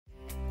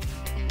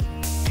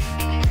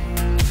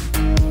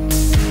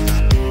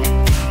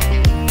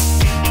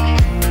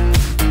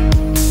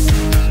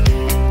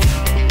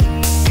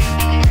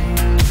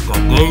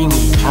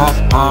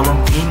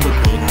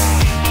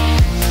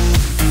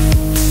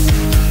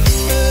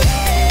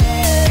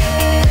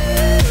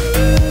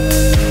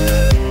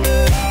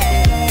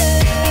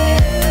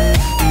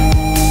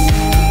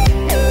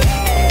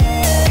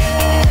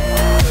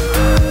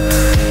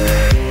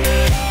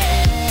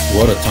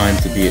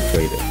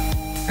trader.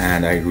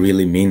 And I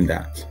really mean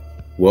that.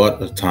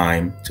 What a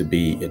time to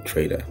be a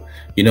trader.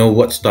 You know,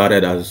 what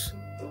started as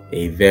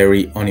a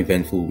very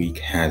uneventful week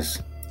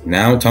has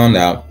now turned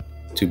out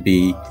to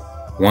be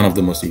one of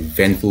the most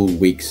eventful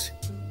weeks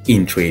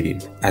in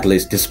trading, at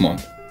least this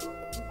month.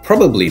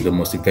 Probably the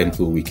most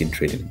eventful week in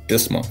trading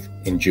this month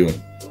in June.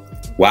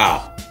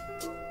 Wow.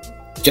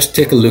 Just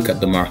take a look at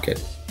the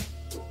market.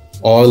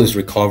 Oil is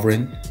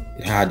recovering.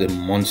 It had a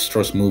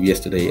monstrous move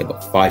yesterday,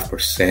 about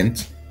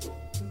 5%.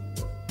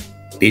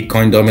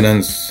 Bitcoin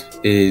dominance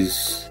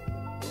is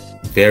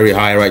very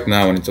high right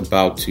now and it's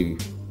about to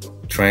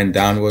trend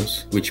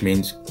downwards, which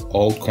means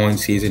altcoin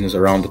season is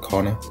around the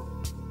corner.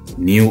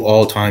 New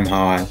all-time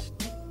high.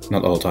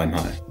 Not all-time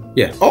high.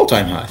 Yeah,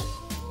 all-time high,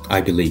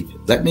 I believe.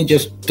 Let me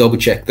just double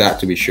check that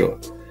to be sure.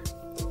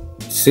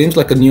 Seems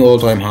like a new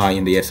all-time high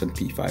in the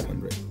S&P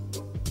 500.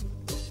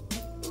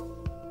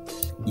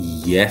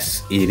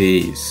 Yes, it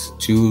is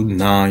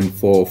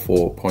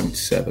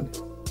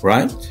 2944.7,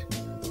 right?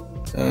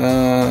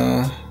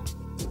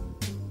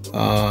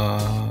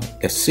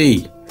 Let's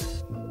see.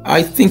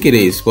 I think it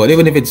is, but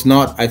even if it's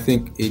not, I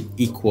think it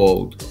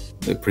equaled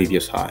the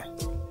previous high.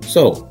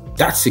 So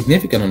that's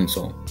significant on its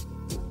own.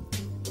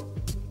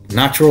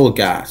 Natural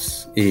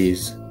gas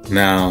is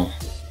now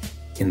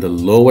in the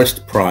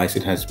lowest price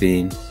it has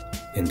been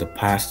in the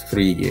past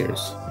 3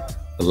 years.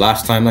 The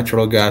last time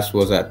natural gas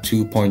was at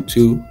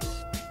 $2.2,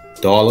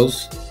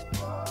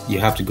 you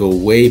have to go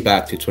way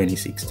back to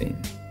 2016.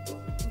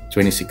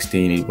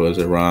 2016, it was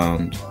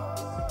around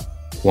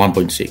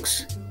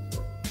 1.6.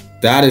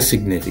 That is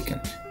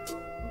significant.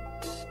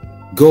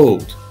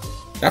 Gold,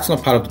 that's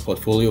not part of the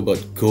portfolio,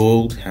 but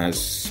gold has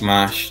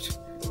smashed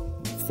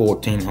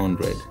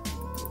 1400.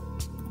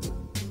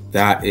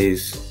 That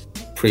is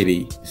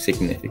pretty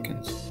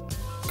significant.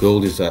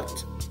 Gold is at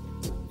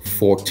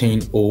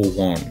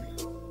 1401.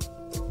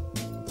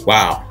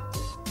 Wow.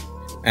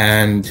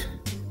 And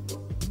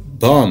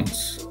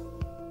bonds.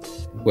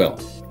 Well,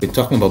 we've been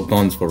talking about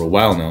bonds for a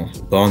while now.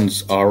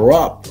 Bonds are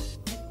up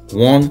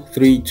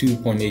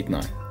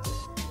 132.89.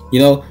 You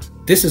know,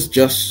 this is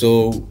just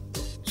so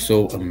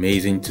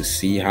amazing to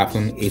see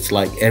happen. It's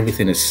like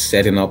everything is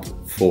setting up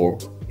for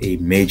a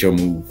major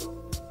move.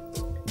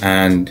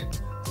 And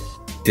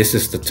this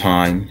is the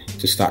time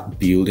to start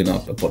building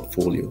up a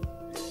portfolio.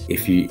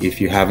 If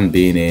you haven't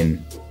been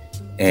in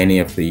any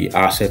of the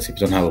assets, if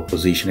you don't have a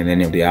position in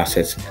any of the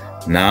assets,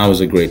 now is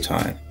a great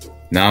time.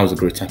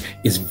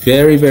 It's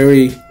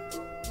very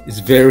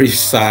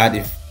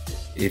sad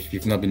if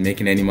you've not been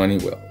making any money.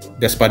 Well,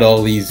 despite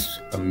all these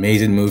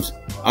amazing moves,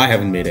 I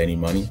haven't made any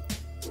money,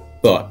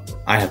 but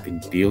I have been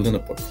building a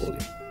portfolio.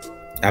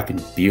 I've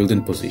been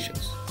building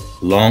positions,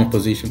 long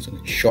positions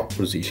and short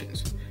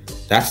positions.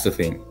 That's the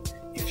thing.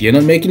 If you're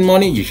not making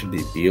money, you should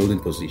be building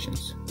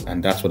positions.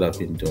 And that's what I've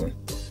been doing.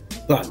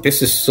 But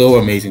this is so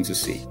amazing to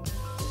see.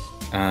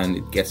 And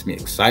it gets me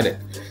excited.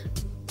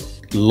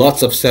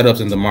 Lots of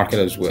setups in the market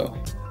as well.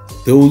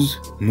 Those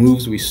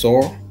moves we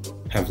saw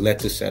have led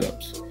to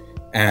setups.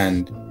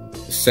 And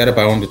the setup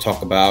I want to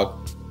talk about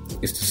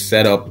is the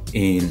setup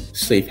in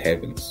safe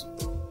havens.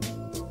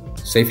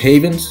 Safe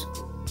havens?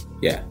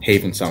 Yeah,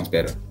 haven sounds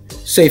better.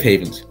 Safe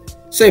havens.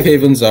 Safe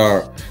havens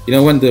are,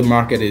 when the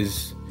market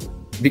is,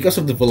 because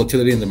of the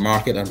volatility in the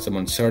market and some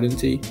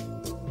uncertainty,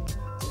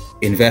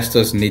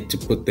 investors need to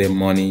put their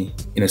money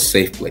in a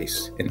safe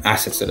place, in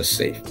assets that are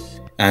safe.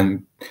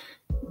 And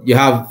you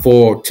have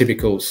 4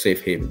 typical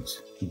safe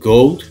havens.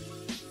 Gold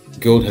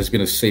has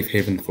been a safe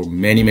haven for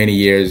many, many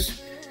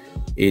years.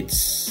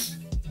 It's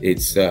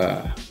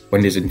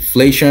when there's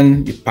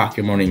inflation, you pack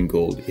your money in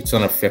gold. It's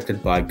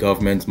unaffected by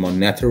government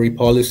monetary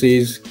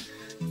policies,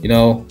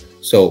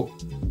 so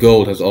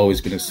gold has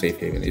always been a safe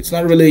haven. It's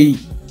not really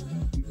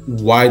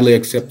widely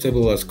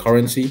acceptable as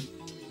currency,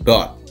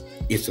 but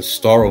it's a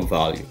store of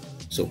value.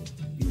 So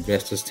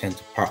investors tend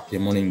to park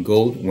their money in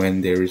gold when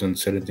there is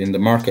uncertainty in the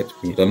market.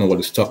 When you don't know what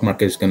the stock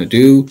market is going to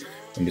do,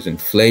 when there's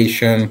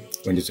inflation,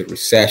 when there's a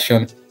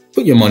recession,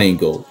 put your money in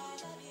gold.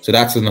 So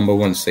that's the number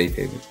one safe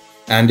haven.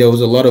 And there was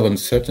a lot of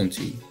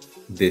uncertainty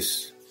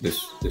this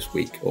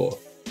week or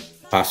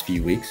past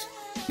few weeks.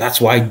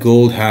 That's why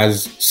gold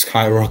has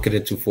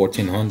skyrocketed to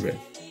 1400.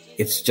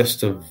 It's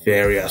just a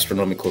very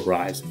astronomical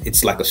rise.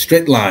 It's like a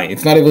straight line.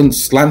 It's not even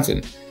slanting.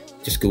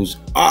 It just goes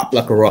up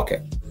like a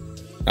rocket.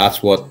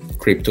 That's what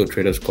crypto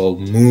traders call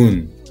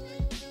moon.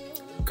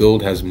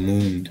 Gold has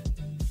mooned.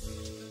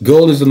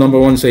 Gold is the number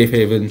one safe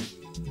haven.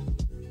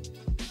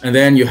 And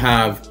then you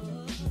have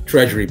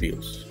treasury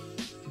bills.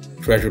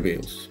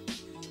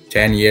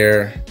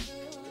 10-year,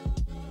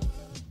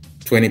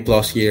 20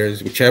 plus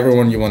years, whichever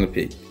one you want to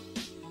pick.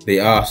 They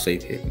are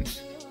safe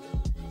havens.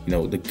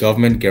 The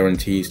government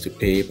guarantees to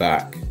pay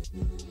back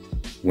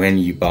when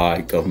you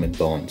buy government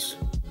bonds.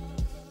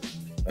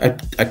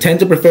 I tend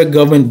to prefer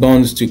government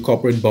bonds to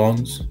corporate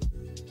bonds.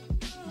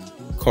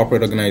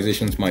 Corporate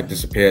organizations might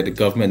disappear. The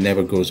government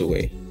never goes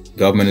away.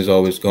 Government is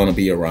always going to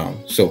be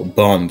around. So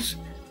bonds.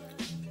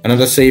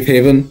 Another safe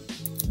haven,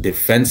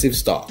 defensive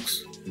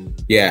stocks.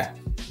 Yeah,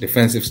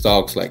 defensive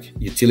stocks like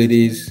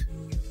utilities,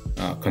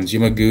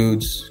 consumer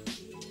goods,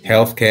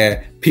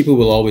 healthcare. People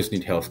will always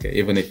need healthcare,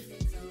 even if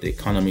the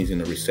economy is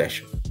in a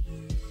recession.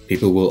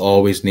 People will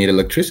always need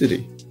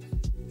electricity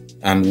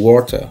and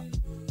water.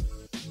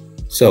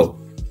 So,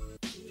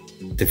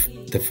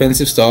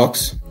 defensive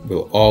stocks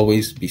will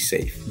always be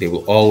safe. They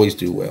will always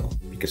do well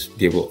because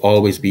there will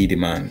always be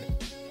demand.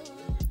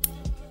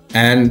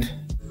 And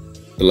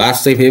the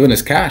last safe haven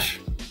is cash.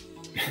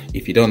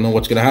 If you don't know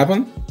what's going to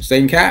happen, stay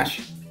in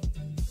cash.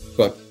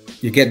 But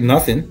you get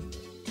nothing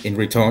in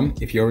return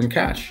if you're in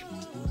cash.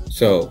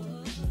 So,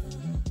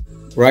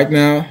 right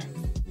now,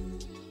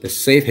 the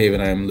safe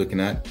haven I am looking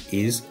at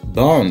is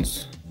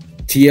bonds.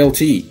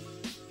 TLT.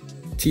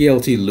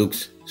 TLT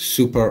looks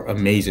super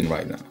amazing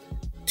right now.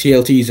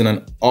 TLT is in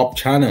an up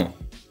channel.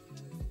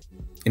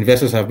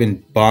 Investors have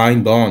been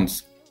buying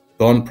bonds.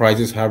 Bond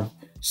prices have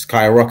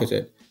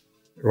skyrocketed.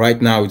 Right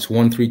now it's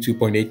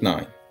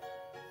 132.89.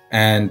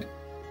 And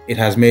it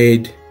has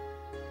made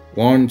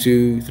 4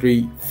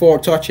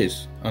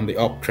 touches on the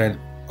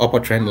upper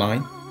trend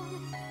line,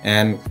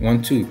 and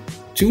 2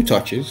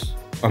 touches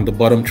on the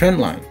bottom trend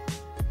line.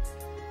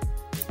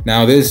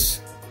 Now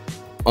this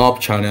up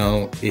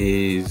channel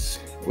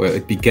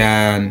it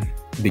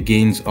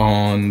begins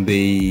on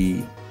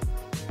the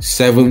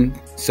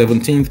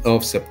 17th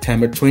of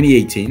September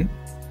 2018,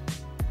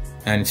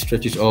 and it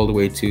stretches all the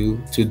way to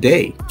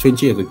today,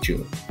 20th of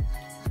June.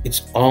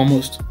 It's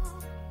almost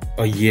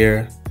a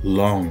year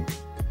long.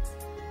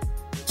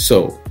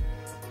 So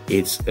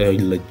it's a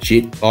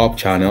legit up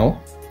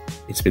channel.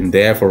 It's been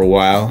there for a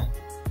while.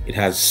 It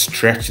has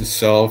stretched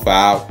itself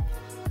out,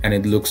 and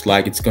it looks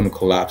like it's going to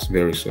collapse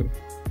very soon.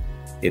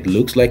 It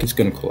looks like it's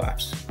going to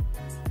collapse.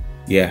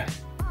 Yeah,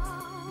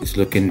 it's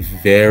looking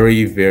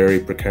very, very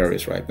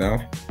precarious right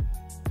now.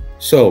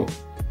 So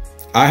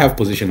I have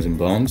positions in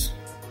bonds,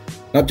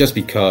 not just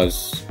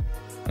because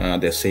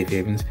they're safe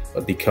havens,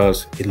 but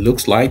because it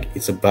looks like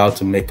it's about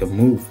to make a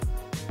move.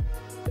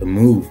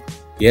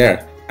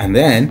 Yeah. And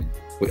then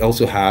we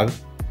also have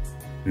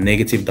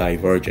negative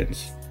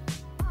divergence.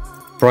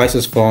 Price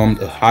has formed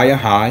a higher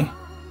high.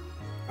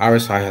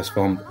 RSI has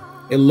formed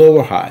a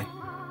lower high.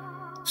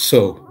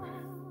 So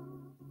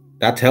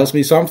that tells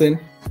me something.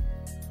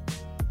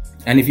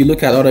 And if you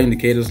look at other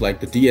indicators like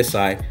the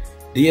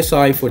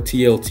DSI for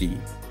TLT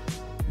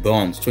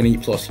bonds, 20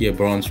 plus year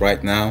bonds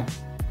right now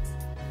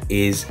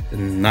is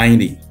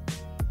 90.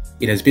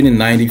 It has been in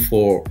 90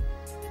 for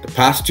the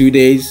past 2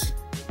 days,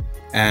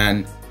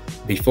 and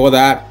before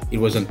that it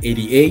was on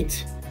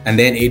 88 and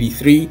then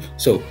 83.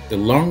 So the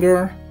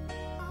longer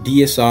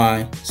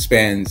DSI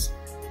spends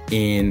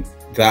in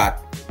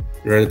that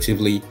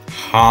relatively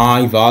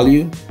high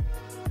value,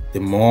 the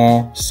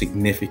more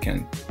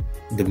significant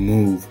the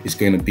move is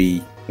going to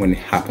be when it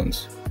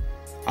happens.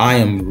 I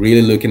am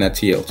really looking at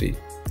TLT.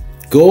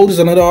 Gold is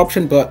another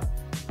option, but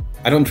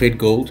I don't trade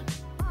gold.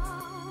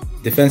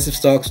 Defensive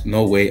stocks,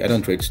 no way, I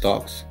don't trade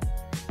stocks.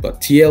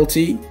 But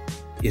TLT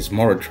is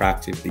more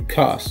attractive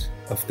because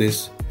of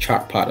this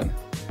chart pattern.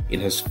 It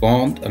has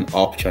formed an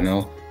up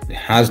channel, it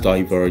has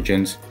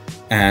divergence,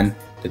 and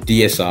the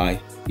DSI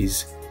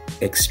is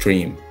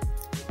extreme.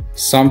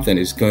 Something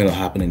is going to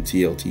happen in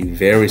TLT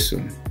very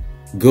soon.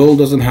 Gold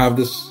doesn't have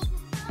this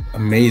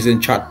amazing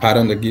chart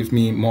pattern that gives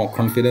me more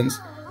confidence,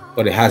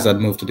 but it has that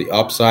move to the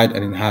upside,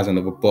 and it has an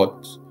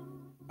overbought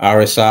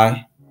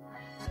RSI.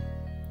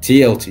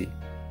 TLT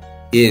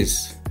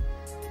is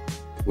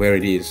where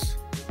it is.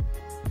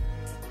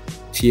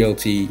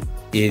 TLT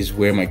is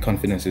where my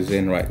confidence is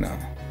in right now.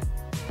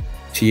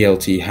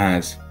 TLT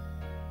has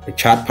a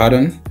chart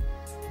pattern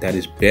that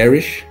is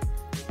bearish,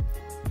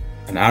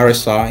 an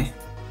RSI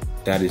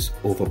that is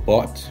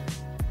overbought,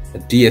 a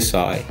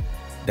DSI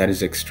that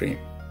is extreme.